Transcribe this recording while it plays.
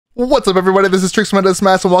What's up, everybody? This is Trixx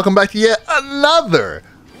MetaTrixx, and welcome back to yet another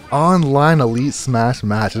online Elite Smash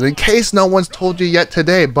match. And in case no one's told you yet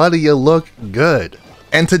today, buddy, you look good.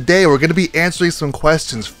 And today we're going to be answering some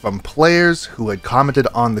questions from players who had commented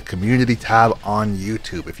on the community tab on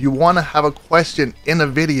YouTube. If you want to have a question in a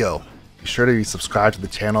video, be sure to subscribe to the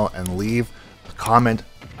channel and leave a comment.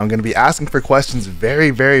 I'm going to be asking for questions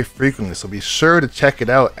very frequently, so be sure to check it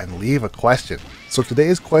out and leave a question. So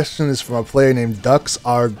today's question is from a player named Ducks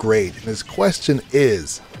Are Great, and his question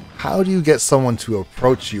is, how do you get someone to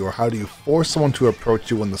approach you, or how do you force someone to approach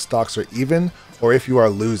you when the stocks are even, or if you are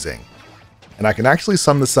losing? And I can actually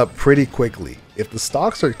sum this up pretty quickly. If the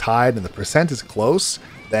stocks are tied and the percent is close,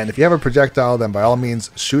 then if you have a projectile, then by all means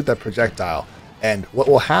shoot that projectile. And what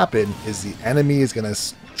will happen is the enemy is going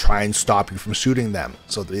to try and stop you from shooting them.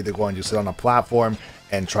 So they're either going to sit on a platform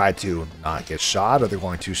and try to not get shot, or they're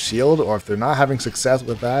going to shield, or if they're not having success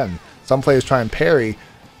with that, and some players try and parry,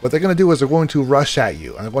 what they're going to do is they're going to rush at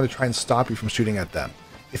you, and they're going to try and stop you from shooting at them.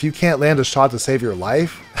 If you can't land a shot to save your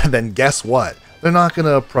life, then guess what? They're not going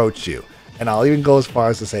to approach you. And I'll even go as far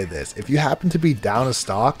as to say this. If you happen to be down a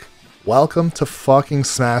stock, welcome to fucking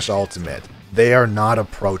Smash Ultimate. They are not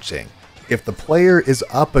approaching. If the player is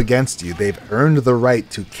up against you, they've earned the right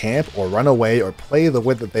to camp or run away or play the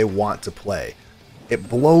way that they want to play. It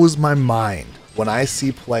blows my mind when I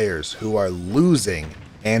see players who are losing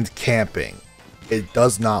and camping. It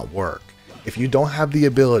does not work. If you don't have the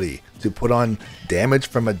ability to put on damage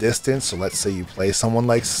from a distance, so let's say you play someone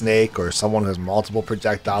like Snake or someone who has multiple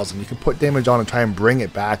projectiles and you can put damage on and try and bring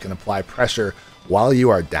it back and apply pressure while you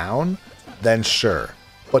are down, then sure.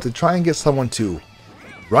 But to try and get someone to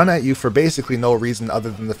run at you for basically no reason other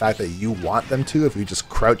than the fact that you want them to, if you just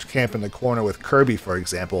crouch camp in the corner with Kirby, for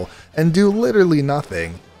example, and do literally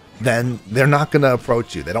nothing, then they're not going to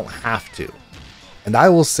approach you. They don't have to. And I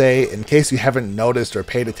will say, in case you haven't noticed or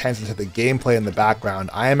paid attention to the gameplay in the background,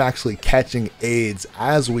 I am actually catching AIDS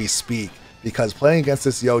as we speak, because playing against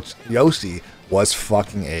this Yoshi was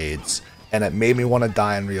fucking AIDS, and it made me want to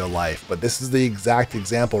die in real life. But this is the exact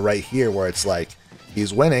example right here where it's like,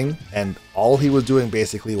 he's winning, and all he was doing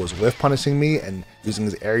basically was whiff punishing me and using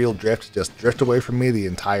his aerial drift to just drift away from me the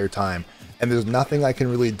entire time. And there's nothing I can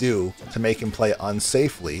really do to make him play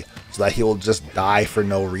unsafely so that he will just die for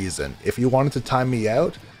no reason. If you wanted to time me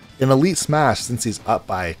out, in Elite Smash, since he's up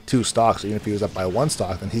by 2 stocks, or even if he was up by 1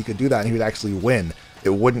 stock, then he could do that and he would actually win. It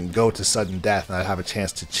wouldn't go to sudden death and I'd have a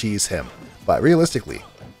chance to cheese him. But realistically,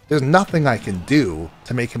 there's nothing I can do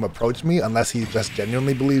to make him approach me unless he just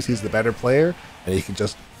genuinely believes he's the better player and he can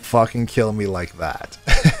just fucking kill me like that.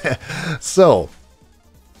 So,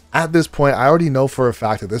 at this point, I already know for a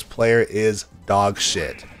fact that this player is dog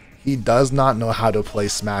shit. He does not know how to play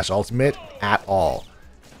Smash Ultimate at all.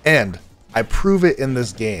 And I prove it in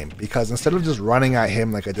this game, because instead of just running at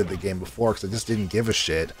him like I did the game before, because I just didn't give a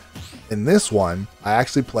shit, in this one, I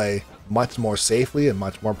actually play much more safely and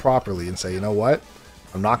much more properly and say, you know what?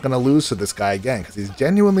 I'm not going to lose to this guy again, because he's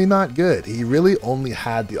genuinely not good. He really only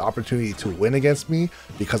had the opportunity to win against me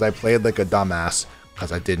because I played like a dumbass,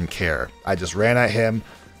 because I didn't care. I just ran at him.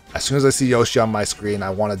 As soon as I see Yoshi on my screen, I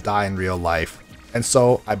want to die in real life. And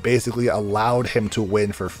so I basically allowed him to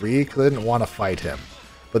win for free because I didn't want to fight him.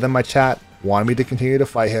 But then my chat wanted me to continue to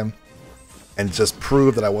fight him and just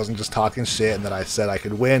prove that I wasn't just talking shit and that I said I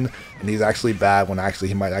could win and he's actually bad when actually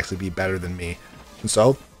he might actually be better than me. And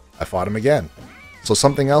so I fought him again. So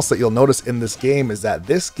something else that you'll notice in this game is that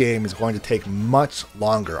this game is going to take much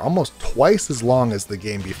longer, almost twice as long as the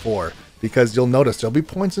game before, because you'll notice there'll be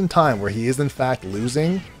points in time where he is in fact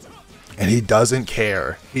losing and he doesn't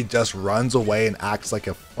care. He just runs away and acts like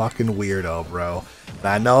a fucking weirdo, bro. And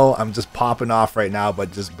I know I'm just popping off right now,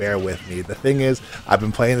 but just bear with me. The thing is, I've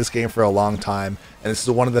been playing this game for a long time, and this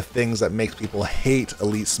is one of the things that makes people hate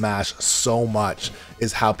Elite Smash so much,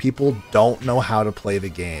 is how people don't know how to play the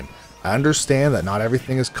game. I understand that not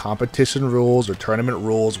everything is competition rules or tournament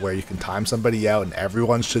rules where you can time somebody out and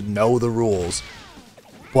everyone should know the rules,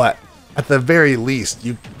 but at the very least,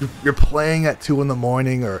 you're playing at 2 in the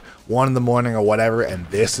morning or 1 in the morning or whatever, and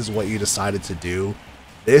this is what you decided to do.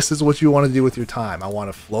 This is what you want to do with your time. I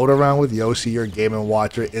want to float around with Yoshi or Game &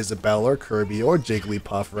 Watch or Isabelle or Kirby or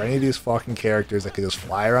Jigglypuff or any of these fucking characters that can just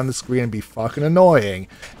fly around the screen and be fucking annoying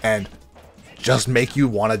and just make you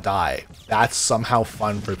want to die. That's somehow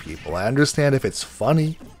fun for people. I understand if it's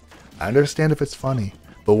funny.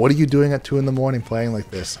 But what are you doing at 2 in the morning playing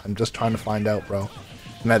like this? I'm just trying to find out, bro.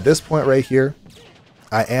 And at this point right here,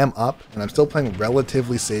 I am up, and I'm still playing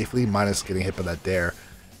relatively safely, minus getting hit by that dare.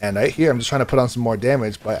 And right here, I'm just trying to put on some more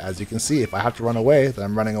damage, but as you can see, if I have to run away, then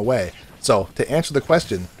I'm running away. So, to answer the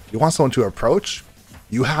question, if you want someone to approach,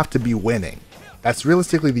 you have to be winning. That's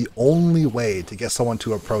realistically the only way to get someone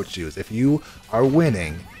to approach you, is if you are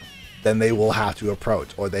winning, then they will have to approach,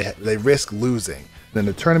 or they risk losing. And in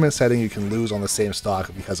the tournament setting, you can lose on the same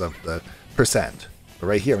stock because of the percent. But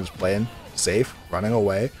right here, I'm just playing safe, running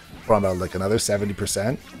away for about like another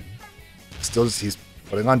 70%. Still just, he's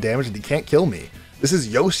putting on damage and he can't kill me. This is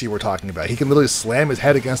Yoshi we're talking about. He can literally slam his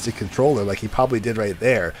head against the controller like he probably did right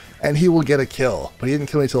there, and he will get a kill. But he didn't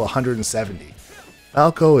kill me until 170.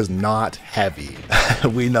 Falco is not heavy.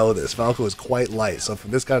 We know this. Falco is quite light. So for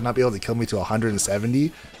this guy to not be able to kill me to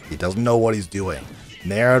 170, he doesn't know what he's doing.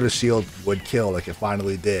 Nair out of shield would kill like it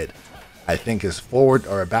finally did. I think his forward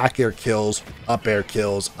or back air kills, up air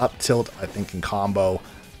kills, up tilt I think can combo.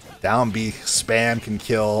 Down B spam can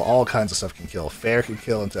kill, all kinds of stuff can kill. Fair can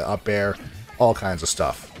kill into up air, all kinds of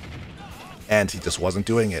stuff. And he just wasn't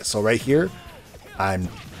doing it. So right here, I'm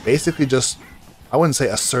basically just, I wouldn't say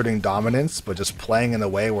asserting dominance, but just playing in a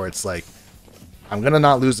way where it's like, I'm going to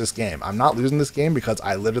not lose this game. I'm not losing this game because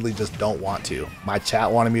I literally just don't want to. My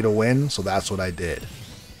chat wanted me to win, so that's what I did.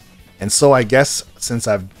 And so I guess since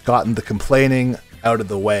I've gotten the complaining out of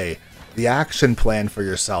the way, the action plan for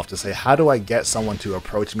yourself to say, how do I get someone to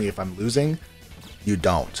approach me if I'm losing? You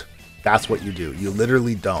don't. That's what you do. You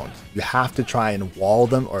literally don't. You have to try and wall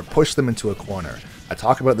them or push them into a corner. I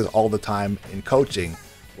talk about this all the time in coaching,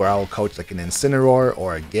 where I will coach like an Incineroar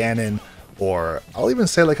or a Ganon, or I'll even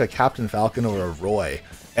say like a Captain Falcon or a Roy.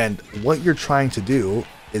 And what you're trying to do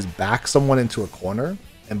is back someone into a corner,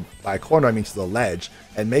 and by corner I mean to the ledge,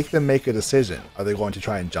 and make them make a decision. Are they going to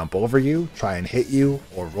try and jump over you, try and hit you,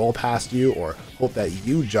 or roll past you, or hope that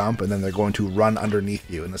you jump and then they're going to run underneath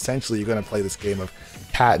you? And essentially you're going to play this game of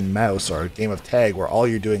cat and mouse or a game of tag where all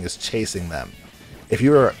you're doing is chasing them. If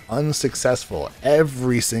you are unsuccessful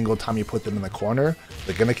every single time you put them in the corner,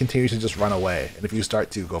 they're going to continue to just run away. And if you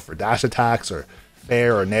start to go for dash attacks or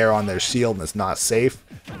fair or nair on their shield and it's not safe,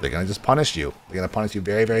 they're going to just punish you. They're going to punish you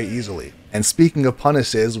very, very easily. And speaking of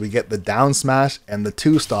punishes, we get the down smash and the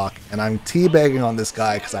 2-stock. And I'm teabagging on this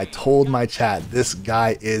guy because I told my chat, this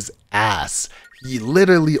guy is ass. He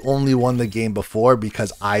literally only won the game before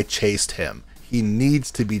because I chased him. He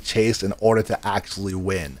needs to be chased in order to actually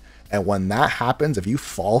win. And when that happens, if you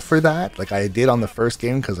fall for that, like I did on the first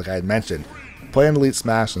game, because like I had mentioned, playing Elite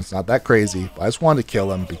Smash, and it's not that crazy, but I just wanted to kill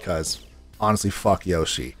him because, honestly, fuck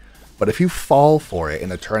Yoshi. But if you fall for it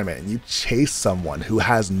in a tournament and you chase someone who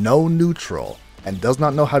has no neutral and does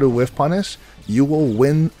not know how to whiff punish, you will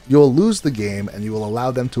win, you'll lose the game, and you will allow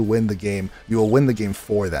them to win the game. You will win the game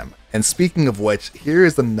for them. And speaking of which, here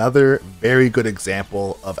is another very good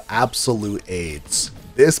example of absolute AIDS.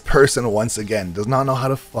 This person, once again, does not know how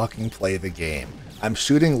to fucking play the game. I'm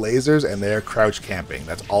shooting lasers and they're crouch camping.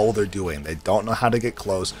 That's all they're doing. They don't know how to get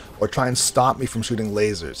close or try and stop me from shooting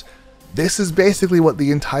lasers. This is basically what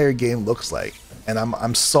the entire game looks like. And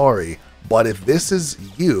I'm sorry, but if this is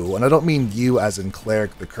you, and I don't mean you as in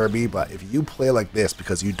Cleric the Kirby, but if you play like this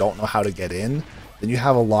because you don't know how to get in, then you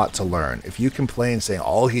have a lot to learn. If you complain saying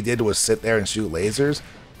all he did was sit there and shoot lasers,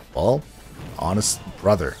 well, honest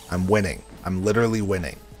brother, I'm winning. I'm literally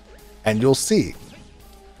winning. And you'll see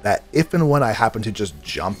that if and when I happen to just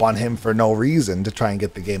jump on him for no reason to try and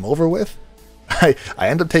get the game over with, I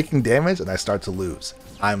end up taking damage and I start to lose.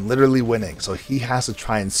 I'm literally winning, so he has to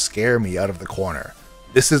try and scare me out of the corner.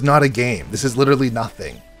 This is not a game. This is literally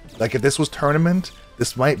nothing. Like if this was tournament,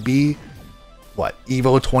 this might be, what,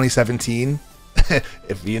 EVO 2017?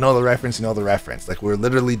 If you know the reference, you know the reference. Like we're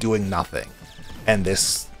literally doing nothing. And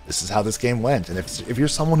this is how this game went. And if you're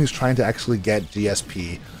someone who's trying to actually get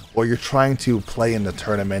GSP, or you're trying to play in the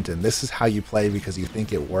tournament and this is how you play because you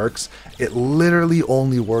think it works, it literally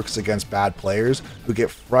only works against bad players who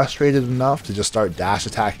get frustrated enough to just start dash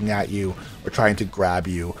attacking at you or trying to grab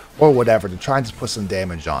you or whatever to try and just put some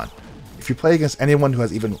damage on. If you play against anyone who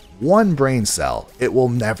has even one brain cell, it will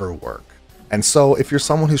never work. And so if you're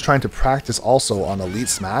someone who's trying to practice also on Elite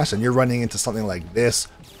Smash and you're running into something like this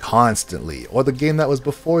constantly, or the game that was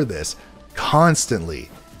before this constantly,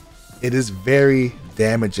 it is very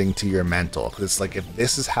damaging to your mental. Because it's like, if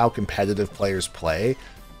this is how competitive players play,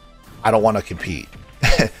 I don't want to compete.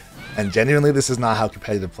 And genuinely, this is not how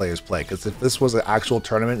competitive players play. Because if this was an actual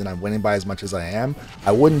tournament and I'm winning by as much as I am,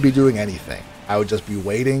 I wouldn't be doing anything. I would just be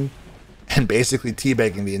waiting and basically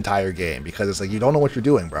teabagging the entire game. Because it's like, you don't know what you're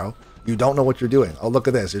doing, bro. You don't know what you're doing. Oh, look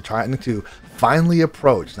at this. You're trying to finally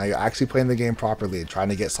approach. Now you're actually playing the game properly and trying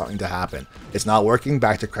to get something to happen. It's not working.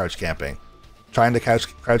 Back to crouch camping. Trying to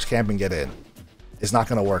crouch camp and get in. It's not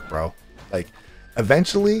going to work, bro. Like,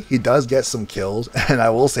 eventually, he does get some kills. And I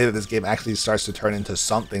will say that this game actually starts to turn into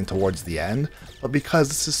something towards the end. But because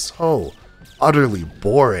this is so utterly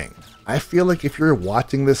boring, I feel like if you're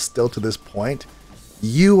watching this still to this point,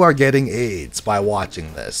 you are getting AIDS by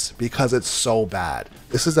watching this because it's so bad.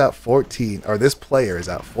 This is at 14, or this player is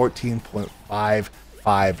at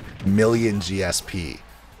 14.55 million GSP.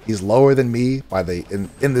 He's lower than me by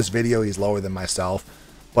in this video, he's lower than myself,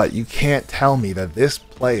 but you can't tell me that this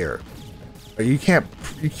player, or you can't,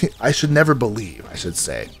 I should never believe, I should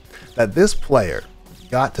say, that this player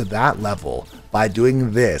got to that level by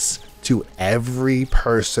doing this to every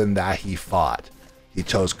person that he fought. He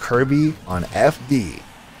chose Kirby on FD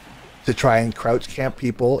to try and crouch camp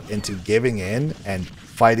people into giving in and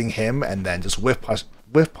fighting him, and then just whiff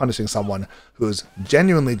punishing someone who's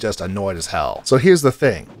genuinely just annoyed as hell. So here's the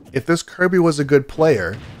thing. If this Kirby was a good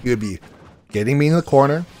player, he would be getting me in the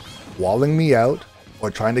corner, walling me out, or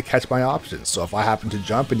trying to catch my options. So if I happen to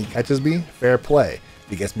jump and he catches me, fair play. If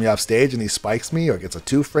he gets me off stage and he spikes me, or gets a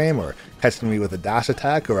 2-frame, or catches me with a dash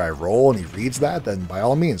attack, or I roll and he reads that, then by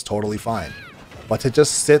all means, totally fine. But to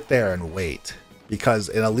just sit there and wait, because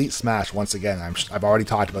in Elite Smash, once again, I've already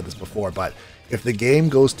talked about this before, but if the game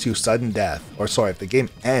goes to sudden death, or sorry, if the game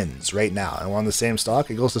ends right now and we're on the same stock,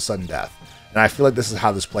 it goes to sudden death. And I feel like this is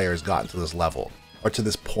how this player has gotten to this level, or to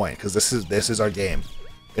this point, because this is our game.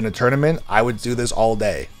 In a tournament, I would do this all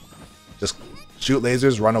day. Just shoot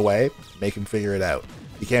lasers, run away, make him figure it out.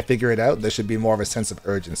 If you can't figure it out, there should be more of a sense of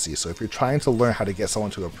urgency. So if you're trying to learn how to get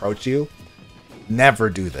someone to approach you, never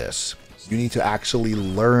do this. You need to actually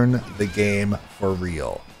learn the game for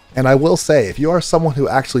real. And I will say, if you are someone who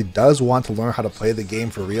actually does want to learn how to play the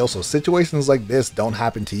game for real, so situations like this don't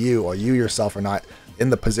happen to you, or you yourself are not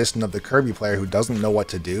in the position of the Kirby player who doesn't know what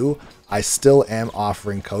to do, I still am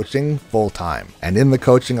offering coaching full time. And in the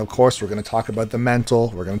coaching, of course, we're going to talk about the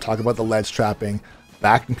mental, we're going to talk about the ledge trapping,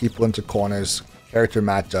 backing people into corners, character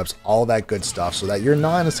matchups, all that good stuff, so that you're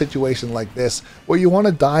not in a situation like this where you want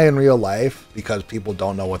to die in real life because people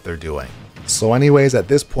don't know what they're doing. So anyways, at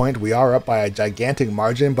this point, we are up by a gigantic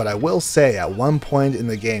margin, but I will say at one point in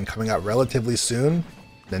the game coming out relatively soon,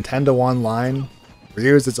 Nintendo Online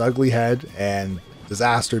rears its ugly head and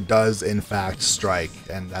disaster does in fact strike.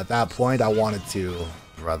 And at that point, I wanted to,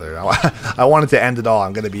 I wanted to end it all,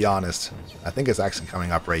 I'm going to be honest. I think it's actually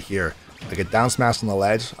coming up right here. I get down smashed on the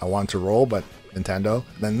ledge, I wanted to roll, but Nintendo.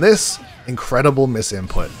 Then this incredible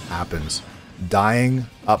misinput happens, dying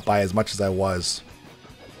up by as much as I was.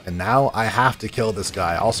 And now I have to kill this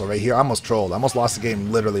guy. Also right here, I almost trolled. I almost lost the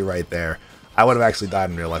game literally right there. I would have actually died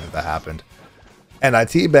in real life if that happened. And I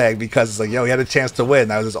teabagged because it's like, yo, he had a chance to win.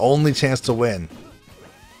 That was his only chance to win.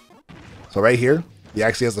 So right here, he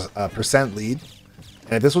actually has a percent lead.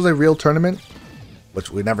 And if this was a real tournament, which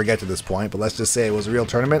we never get to this point, but let's just say it was a real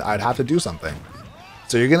tournament, I'd have to do something.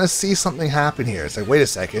 So you're going to see something happen here. It's like, wait a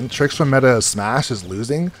second, Trixx from Meta Smash is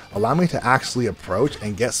losing. Allow me to actually approach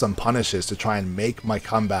and get some punishes to try and make my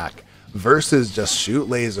comeback versus just shoot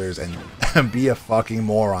lasers and be a fucking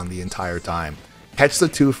moron the entire time. Catch the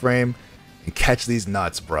 2-frame and catch these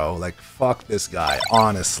nuts, bro. Like, fuck this guy,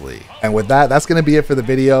 honestly. And with that, that's going to be it for the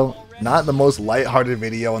video. Not the most lighthearted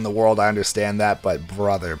video in the world, I understand that, but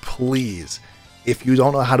brother, please. If you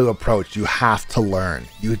don't know how to approach, you have to learn.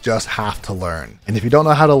 You just have to learn. And if you don't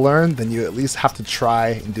know how to learn, then you at least have to try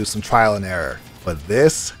and do some trial and error. But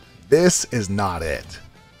this is not it.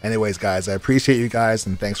 Anyways, guys, I appreciate you guys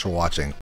and thanks for watching.